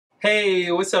Hey,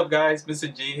 what's up guys?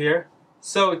 Mr.G here.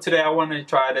 So today I want to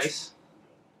try this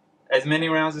as many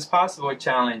rounds as possible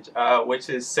challenge,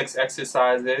 which is 6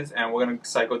 exercises, and we're going to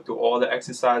cycle through all the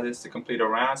exercises to complete a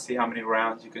round, see how many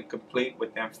rounds you can complete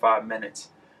within 5 minutes.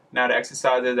 Now the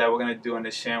exercises that we're going to do in the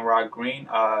shamrock green,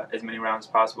 as many rounds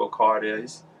as possible card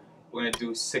is, we're going to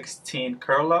do 16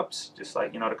 curl ups, just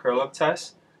like the curl up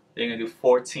test. Then you're going to do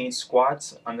 14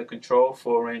 squats under control,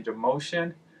 full range of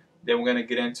motion. Then we're going to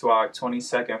get into our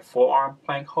 20-second forearm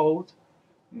plank hold.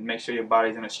 Make sure your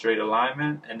body's in a straight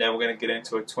alignment. And then we're going to get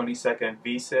into a 20-second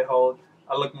V-sit hold.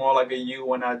 I look more like a U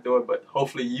when I do it, but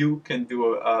hopefully you can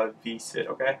do a V-sit,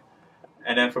 okay?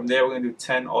 And then from there, we're going to do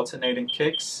 10 alternating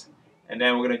kicks. And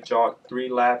then we're going to jog 3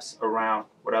 laps around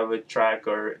whatever track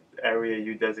or area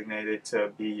you designated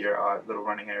to be your little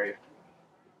running area.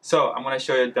 So I'm going to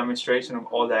show you a demonstration of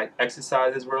all the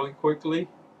exercises really quickly.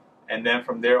 And then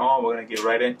from there on, we're going to get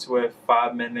right into it.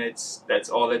 5 minutes, that's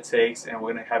all it takes, and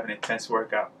we're going to have an intense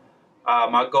workout.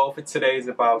 My goal for today is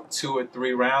about 2 or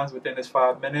 3 rounds within this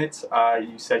 5 minutes.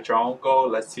 You set your own goal.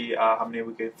 Let's see how many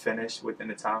we can finish within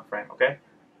the time frame, okay?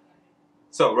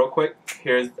 So real quick,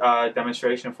 here's a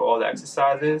demonstration for all the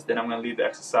exercises. Then I'm going to leave the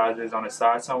exercises on the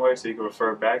side somewhere so you can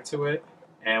refer back to it.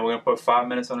 And we're going to put 5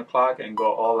 minutes on the clock and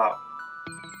go all out.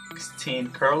 16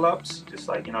 curl ups, just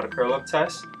like the curl up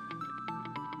test.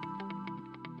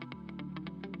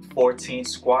 14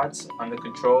 squats under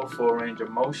control, full range of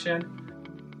motion.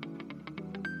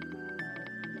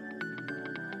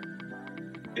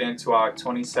 Get into our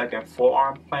 20-second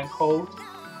forearm plank hold.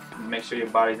 Make sure your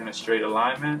body's in a straight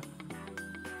alignment.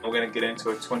 We're going to get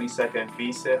into a 20-second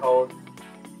V-sit hold.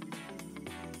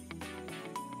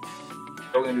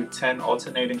 We're going to do 10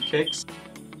 alternating kicks.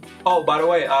 Oh, by the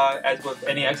way, as with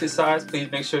any exercise, please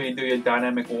make sure you do your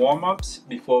dynamic warm-ups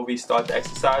before we start the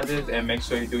exercises, and make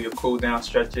sure you do your cool-down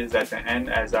stretches at the end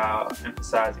as I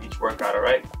emphasize each workout,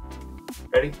 alright?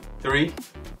 Ready? 3,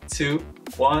 2,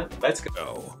 1, let's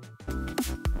go.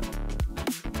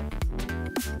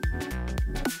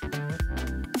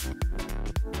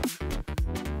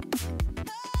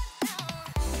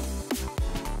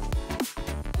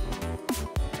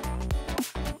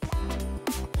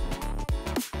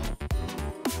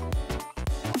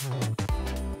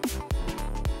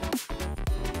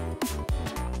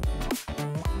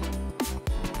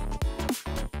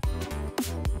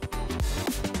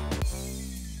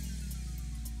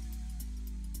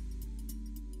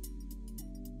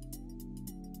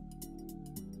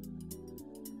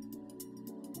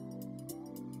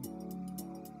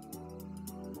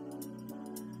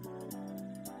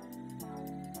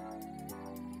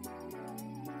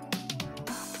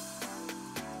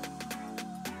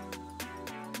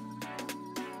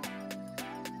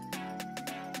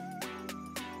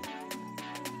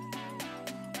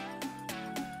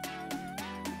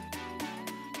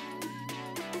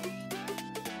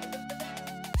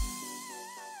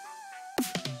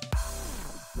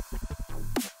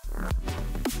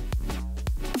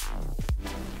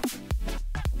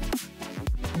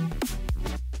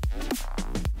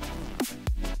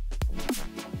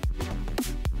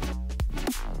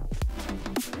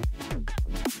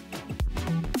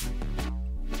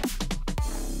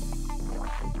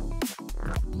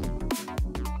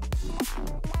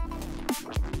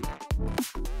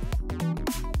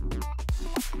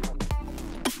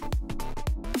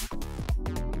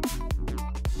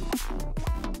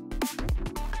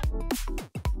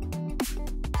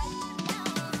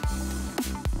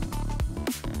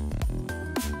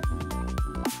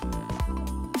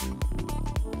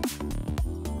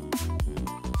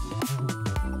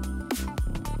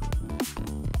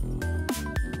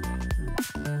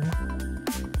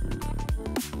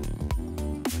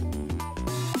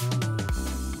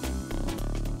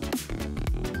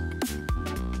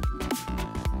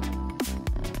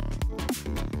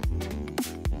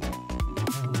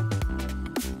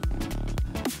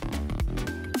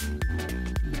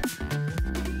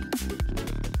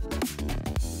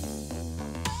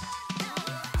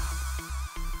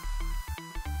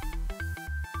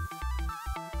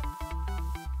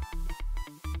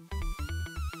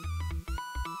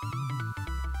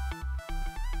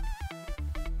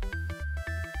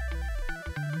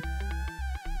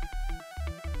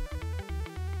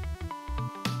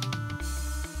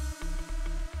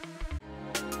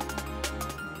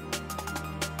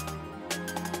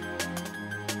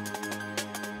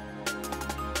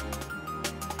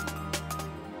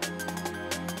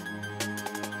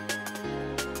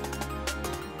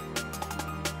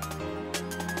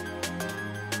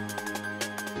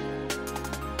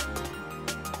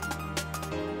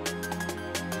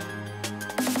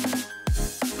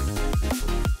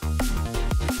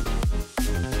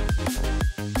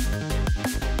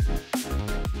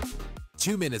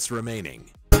 2 minutes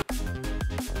remaining.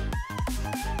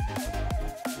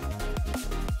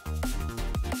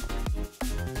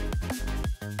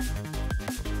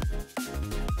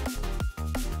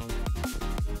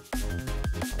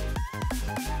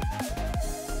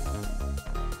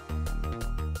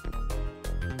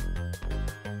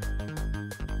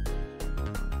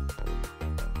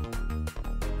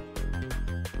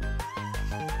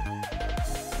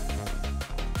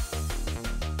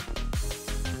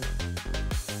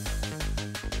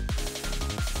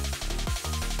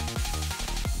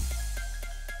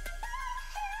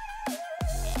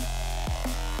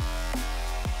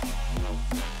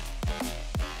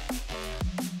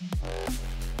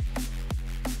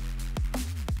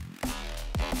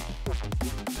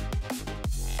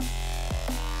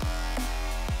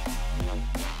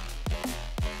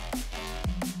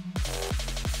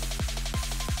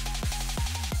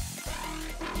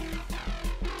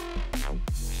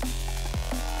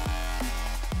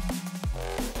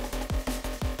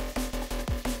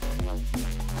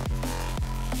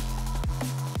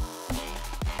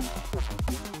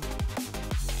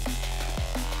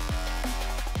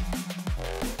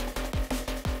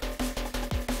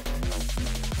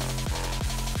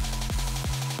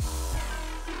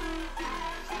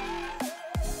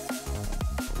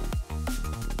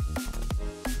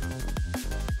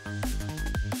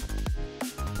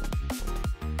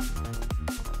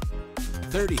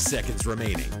 30 seconds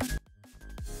remaining.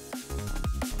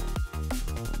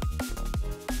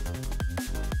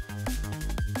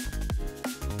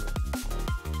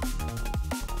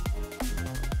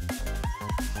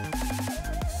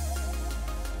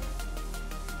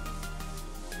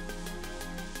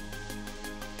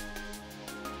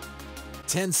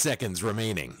 10 seconds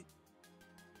remaining.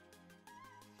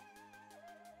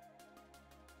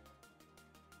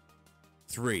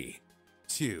 3,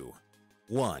 2,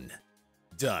 1,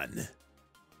 done.